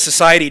 we live in a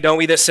society, don't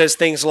we, that says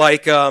things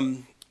like,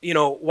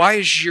 why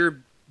is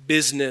your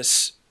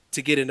business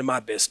to get into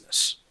my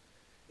business?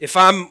 If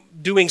I'm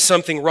doing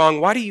something wrong,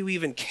 why do you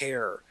even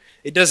care?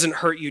 It doesn't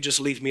hurt you, just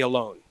leave me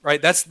alone,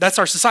 right? That's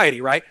our society,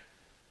 right?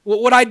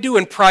 Well, what I do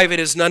in private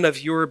is none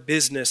of your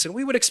business. And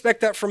we would expect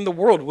that from the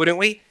world, wouldn't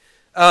we?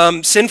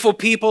 Sinful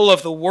people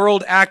of the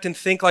world act and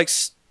think like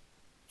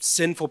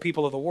sinful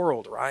people of the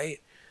world, right?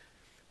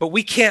 But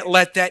we can't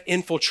let that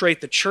infiltrate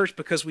the church,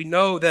 because we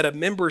know that a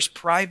member's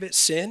private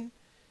sin,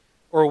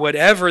 or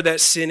whatever that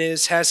sin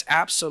is, has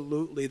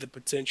absolutely the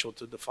potential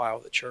to defile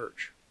the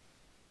church.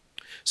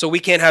 So we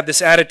can't have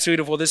this attitude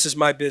of, well, this is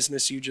my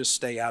business, you just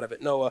stay out of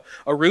it. No,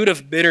 a root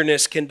of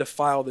bitterness can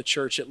defile the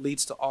church. It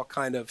leads to all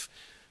kind of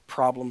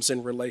problems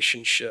in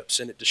relationships,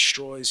 and it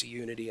destroys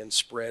unity and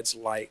spreads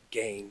like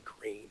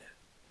gangrene.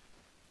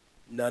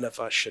 None of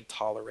us should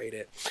tolerate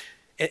it.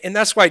 And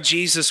that's why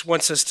Jesus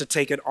wants us to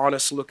take an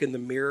honest look in the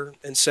mirror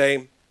and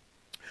say,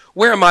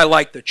 where am I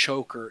like the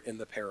choker in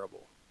the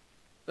parable?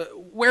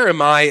 Where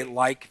am I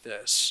like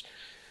this?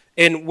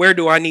 And where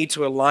do I need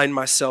to align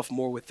myself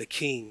more with the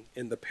king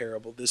in the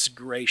parable, this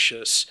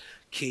gracious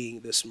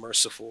king, this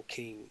merciful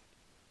king?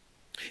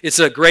 It's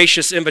a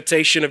gracious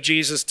invitation of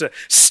Jesus to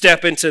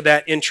step into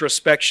that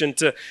introspection.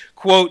 To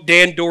quote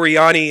Dan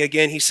Doriani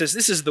again, he says,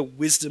 this is the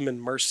wisdom and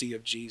mercy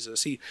of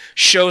Jesus. He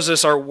shows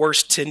us our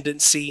worst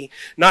tendency,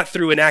 not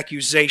through an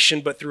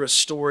accusation, but through a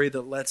story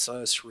that lets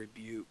us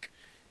rebuke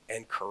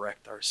and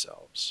correct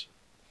ourselves.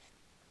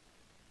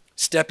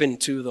 Step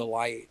into the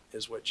light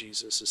is what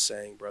Jesus is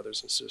saying,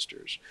 brothers and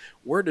sisters.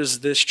 Where does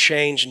this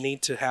change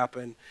need to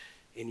happen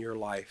in your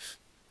life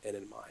and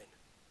in mine?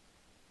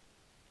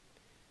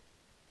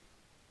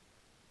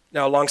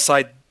 Now,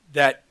 alongside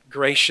that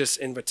gracious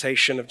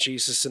invitation of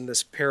Jesus in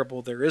this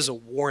parable, there is a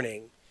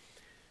warning.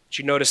 Did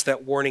you notice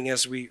that warning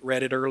as we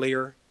read it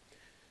earlier?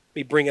 Let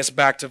me bring us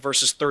back to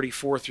verses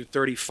 34 through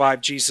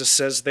 35. Jesus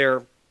says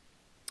there,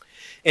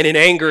 and in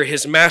anger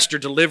his master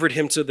delivered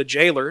him to the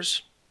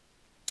jailers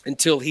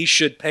until he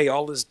should pay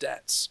all his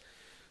debts.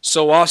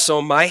 So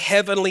also my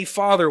heavenly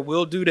Father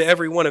will do to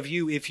every one of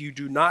you if you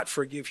do not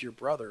forgive your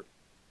brother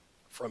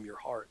from your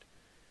heart.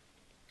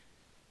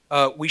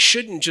 We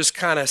shouldn't just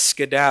kind of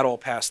skedaddle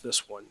past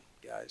this one,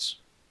 guys.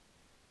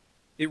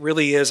 It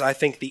really is, I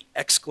think, the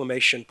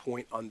exclamation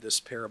point on this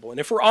parable. And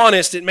if we're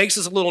honest, it makes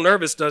us a little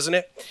nervous, doesn't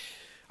it?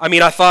 I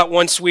mean, I thought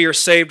once we are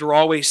saved, we're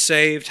always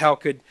saved. How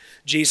could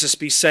Jesus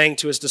be saying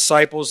to his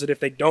disciples that if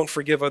they don't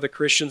forgive other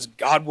Christians,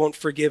 God won't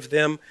forgive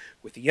them,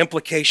 with the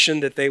implication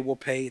that they will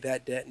pay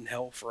that debt in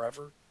hell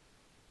forever?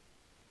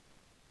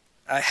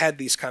 I had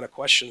these kind of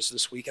questions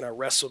this week, and I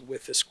wrestled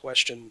with this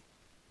question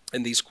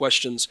and these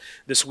questions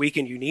this week.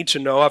 And you need to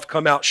know I've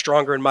come out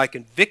stronger in my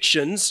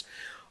convictions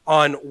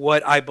on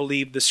what I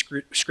believe the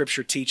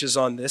scripture teaches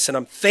on this, and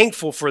I'm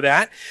thankful for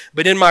that.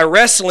 But in my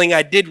wrestling,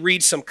 I did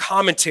read some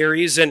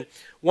commentaries, and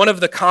one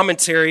of the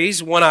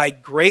commentaries, one I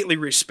greatly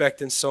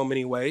respect in so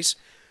many ways,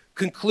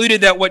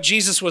 concluded that what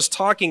Jesus was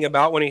talking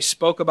about when he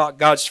spoke about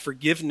God's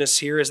forgiveness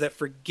here is that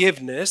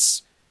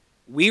forgiveness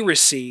we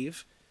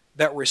receive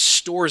that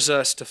restores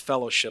us to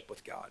fellowship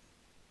with God.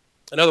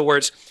 In other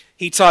words,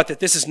 he taught that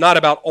this is not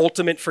about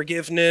ultimate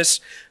forgiveness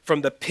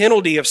from the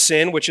penalty of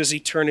sin, which is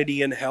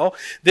eternity in hell.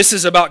 This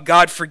is about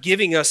God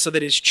forgiving us so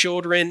that his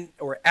children,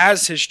 or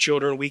as his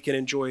children, we can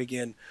enjoy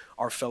again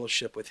our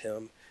fellowship with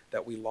him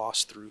that we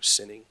lost through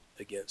sinning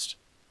against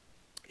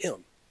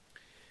him.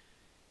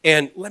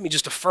 And let me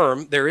just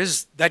affirm, there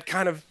is that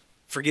kind of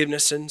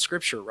forgiveness in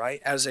Scripture,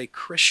 right? As a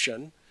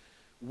Christian,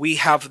 we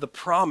have the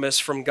promise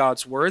from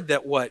God's word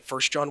that what?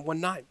 1 John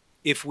 1:9.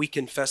 If we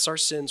confess our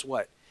sins,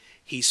 what?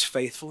 He's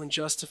faithful and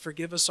just to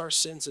forgive us our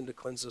sins and to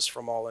cleanse us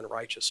from all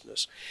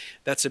unrighteousness.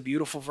 That's a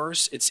beautiful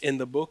verse. It's in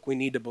the book. We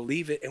need to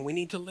believe it, and we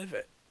need to live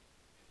it.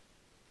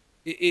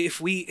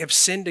 If we have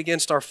sinned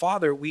against our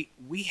Father, we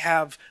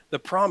have the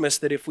promise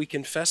that if we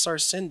confess our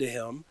sin to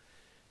him,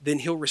 then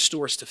he'll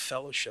restore us to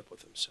fellowship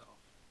with himself.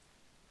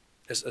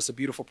 As a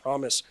beautiful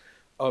promise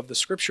of the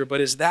Scripture.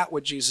 But is that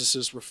what Jesus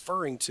is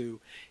referring to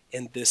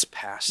in this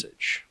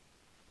passage?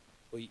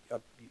 Well,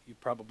 you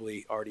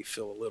probably already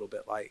feel a little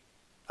bit like,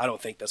 I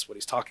don't think that's what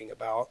he's talking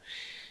about.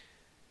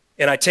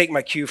 And I take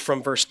my cue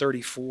from verse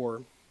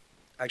 34.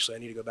 Actually, I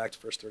need to go back to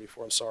verse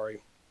 34. I'm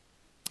sorry.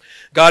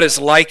 God is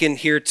likened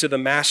here to the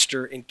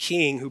master and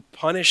king who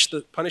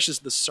punishes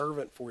the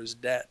servant for his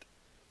debt.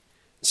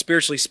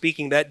 Spiritually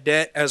speaking, that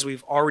debt, as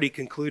we've already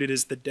concluded,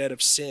 is the debt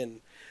of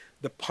sin,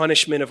 the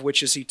punishment of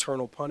which is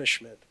eternal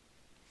punishment.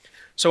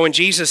 So when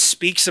Jesus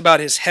speaks about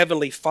his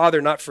heavenly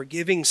Father not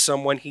forgiving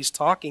someone, he's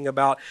talking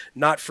about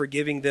not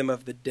forgiving them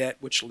of the debt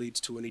which leads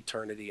to an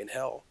eternity in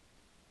hell.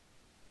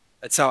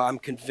 That's how I'm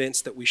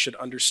convinced that we should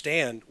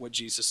understand what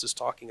Jesus is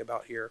talking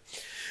about here.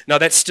 Now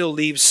that still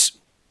leaves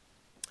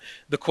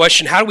the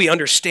question, how do we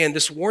understand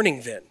this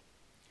warning then?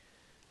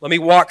 Let me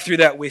walk through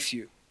that with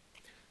you.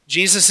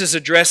 Jesus is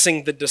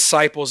addressing the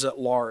disciples at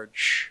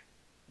large.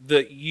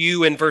 The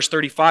you in verse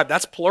 35,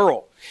 that's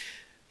plural.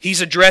 He's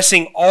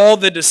addressing all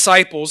the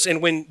disciples,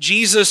 and when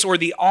Jesus or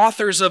the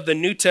authors of the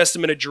New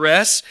Testament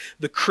address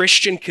the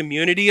Christian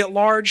community at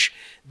large,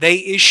 they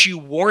issue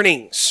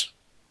warnings.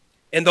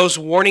 And those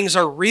warnings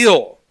are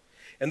real,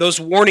 and those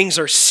warnings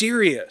are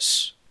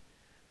serious.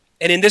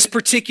 And in this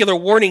particular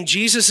warning,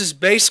 Jesus is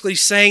basically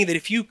saying that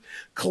if you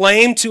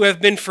claim to have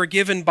been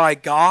forgiven by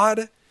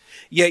God,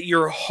 yet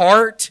your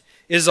heart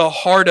is a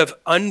heart of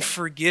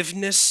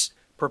unforgiveness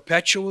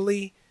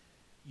perpetually,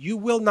 you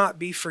will not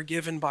be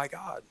forgiven by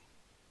God.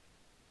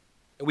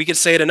 We could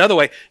say it another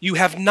way. You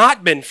have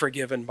not been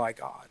forgiven by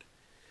God.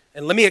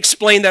 And let me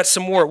explain that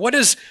some more. What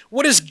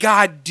does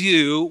God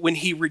do when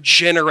He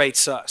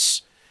regenerates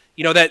us?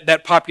 You know,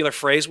 that popular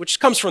phrase, which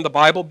comes from the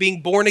Bible,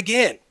 being born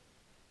again.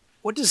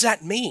 What does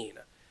that mean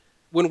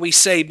when we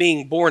say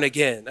being born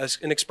again, as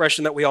an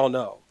expression that we all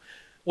know?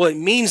 Well, it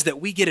means that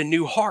we get a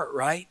new heart,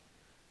 right?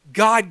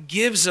 God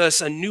gives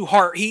us a new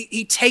heart.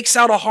 He takes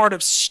out a heart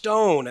of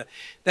stone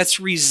that's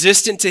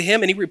resistant to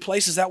Him, and He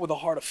replaces that with a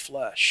heart of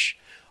flesh,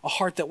 a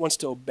heart that wants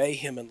to obey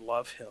Him and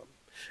love Him.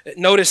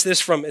 Notice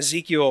this from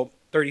Ezekiel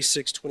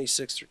 36,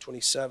 26 through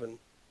 27.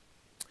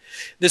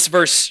 This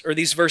verse, or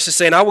these verses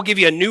say, "And I will give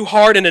you a new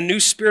heart, and a new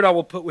spirit I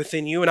will put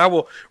within you, and I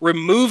will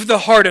remove the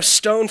heart of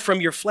stone from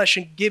your flesh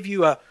and give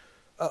you a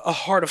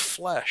heart of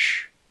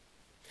flesh.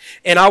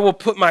 And I will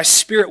put my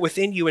spirit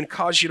within you and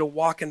cause you to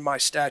walk in my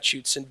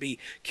statutes and be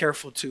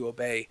careful to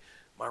obey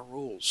my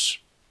rules."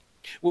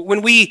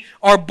 When we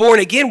are born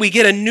again, we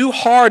get a new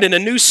heart and a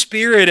new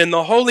spirit, and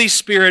the Holy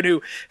Spirit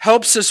who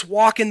helps us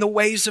walk in the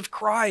ways of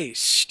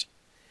Christ.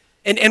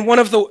 And one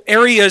of the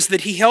areas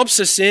that He helps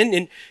us in,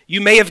 and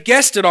you may have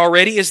guessed it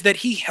already, is that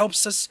He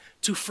helps us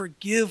to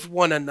forgive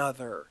one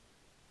another.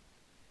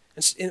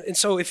 And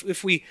so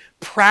if we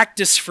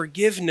practice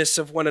forgiveness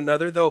of one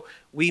another, though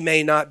we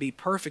may not be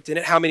perfect in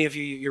it. How many of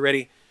you're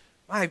ready?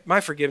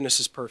 My forgiveness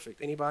is perfect.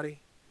 Anybody?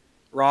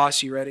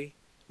 Ross, you ready?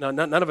 No,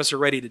 none of us are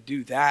ready to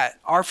do that.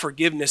 Our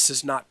forgiveness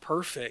is not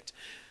perfect.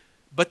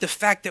 But the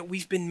fact that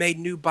we've been made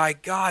new by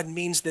God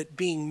means that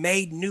being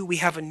made new, we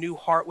have a new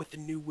heart with a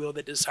new will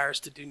that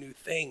desires to do new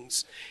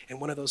things. And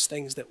one of those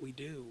things that we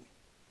do,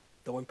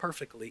 though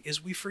imperfectly,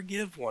 is we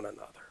forgive one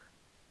another.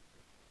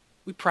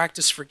 We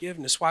practice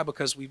forgiveness. Why?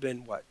 Because we've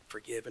been, what?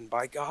 Forgiven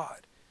by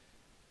God.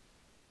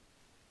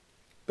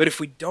 But if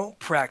we don't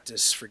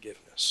practice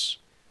forgiveness,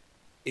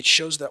 it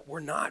shows that we're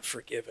not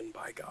forgiven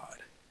by God.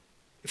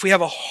 If we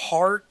have a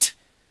heart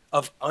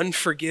of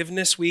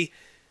unforgiveness, we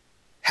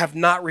have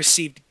not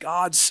received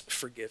God's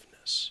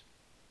forgiveness.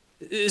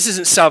 This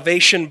isn't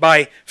salvation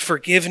by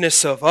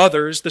forgiveness of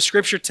others. The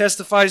Scripture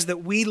testifies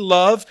that we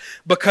love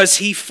because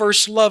He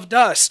first loved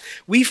us.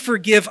 We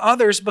forgive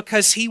others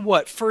because He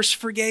what? First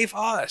forgave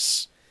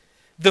us.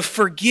 The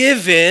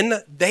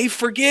forgiven, they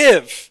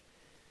forgive.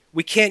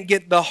 We can't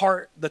get the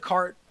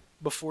cart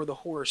before the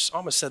horse. I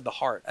almost said the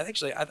heart. I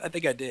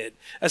think I did.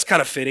 That's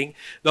kind of fitting.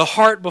 The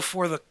heart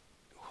before the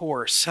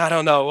horse. I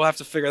don't know. We'll have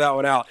to figure that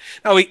one out.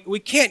 Now, we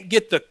can't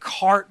get the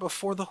cart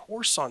before the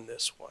horse on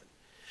this one.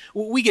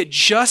 We get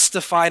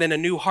justified in a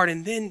new heart,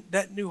 and then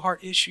that new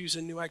heart issues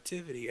a new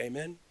activity.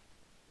 Amen?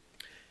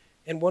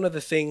 And one of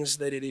the things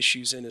that it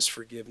issues in is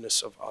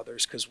forgiveness of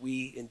others, because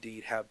we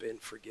indeed have been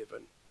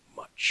forgiven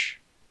much.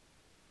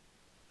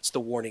 It's the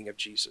warning of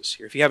Jesus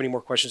here. If you have any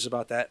more questions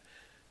about that,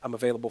 I'm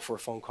available for a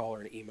phone call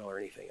or an email or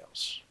anything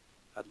else.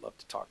 I'd love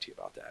to talk to you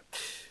about that.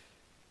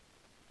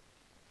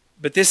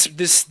 But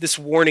this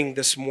warning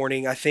this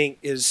morning, I think,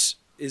 is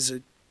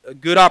a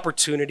good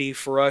opportunity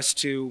for us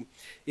to,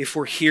 if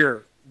we're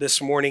here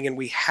this morning and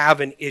we have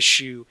an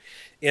issue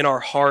in our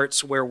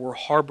hearts where we're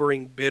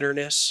harboring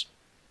bitterness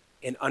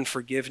and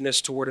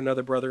unforgiveness toward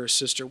another brother or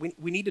sister, we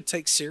need to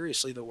take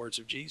seriously the words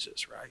of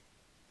Jesus, right?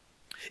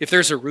 If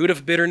there's a root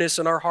of bitterness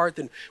in our heart,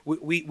 then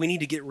we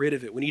need to get rid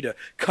of it. We need to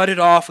cut it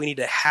off. We need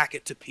to hack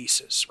it to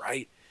pieces,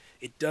 right?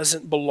 It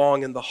doesn't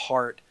belong in the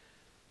heart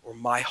or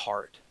my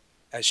heart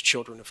as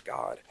children of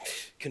God.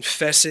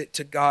 Confess it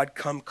to God,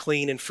 come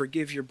clean, and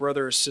forgive your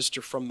brother or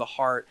sister from the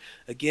heart,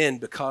 again,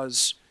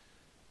 because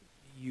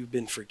you've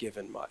been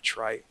forgiven much,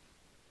 right?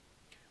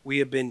 We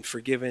have been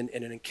forgiven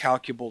in an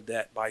incalculable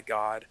debt by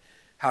God.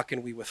 How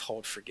can we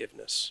withhold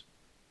forgiveness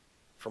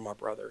from our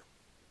brother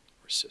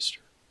or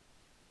sister?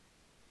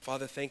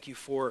 Father, thank you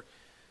for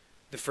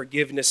the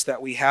forgiveness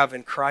that we have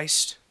in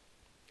Christ.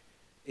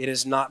 It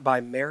is not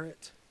by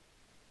merit.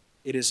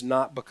 It is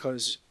not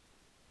because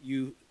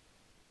you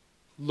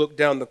looked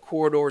down the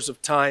corridors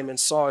of time and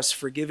saw us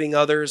forgiving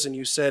others and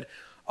you said,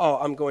 oh,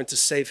 I'm going to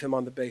save him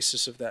on the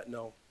basis of that.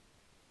 No.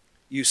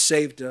 You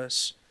saved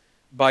us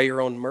by your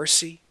own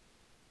mercy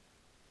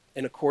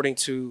and according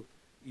to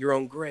your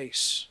own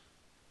grace.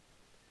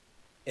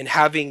 And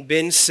having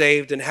been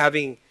saved and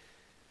having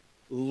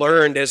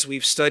learned as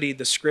we've studied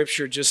the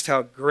Scripture just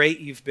how great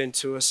you've been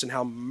to us and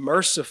how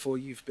merciful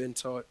you've been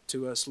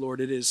to us,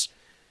 Lord, it is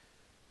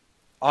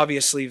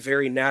obviously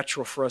very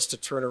natural for us to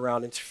turn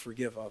around and to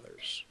forgive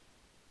others.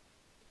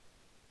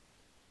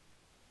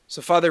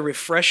 So, Father,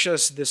 refresh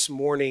us this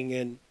morning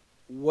in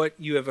what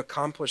you have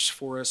accomplished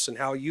for us and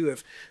how you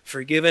have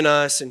forgiven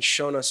us and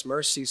shown us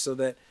mercy so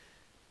that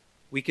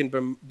we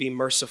can be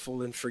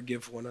merciful and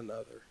forgive one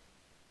another.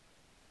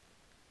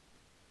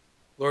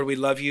 Lord, we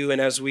love you,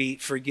 and as we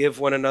forgive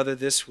one another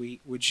this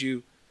week, would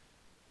you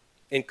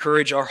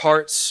encourage our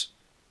hearts,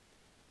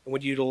 and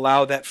would you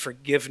allow that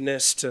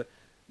forgiveness to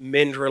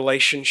mend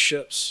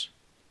relationships?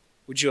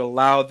 Would you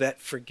allow that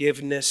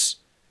forgiveness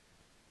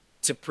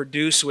to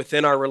produce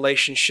within our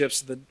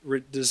relationships the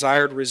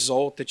desired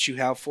result that you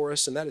have for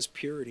us, and that is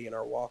purity in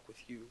our walk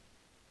with you,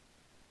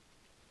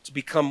 to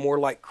become more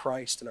like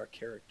Christ in our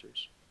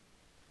characters.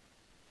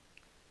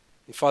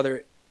 And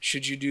Father,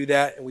 should you do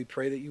that, and we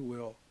pray that you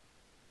will,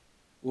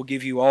 we'll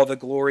give you all the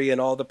glory and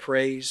all the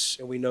praise,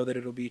 and we know that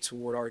it'll be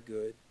toward our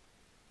good.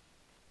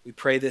 We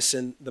pray this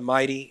in the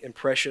mighty and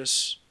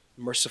precious,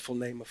 merciful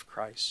name of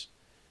Christ.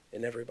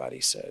 And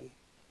everybody said,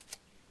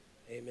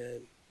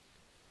 amen.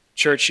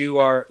 Church, you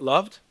are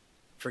loved,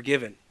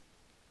 forgiven,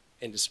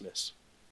 and dismissed.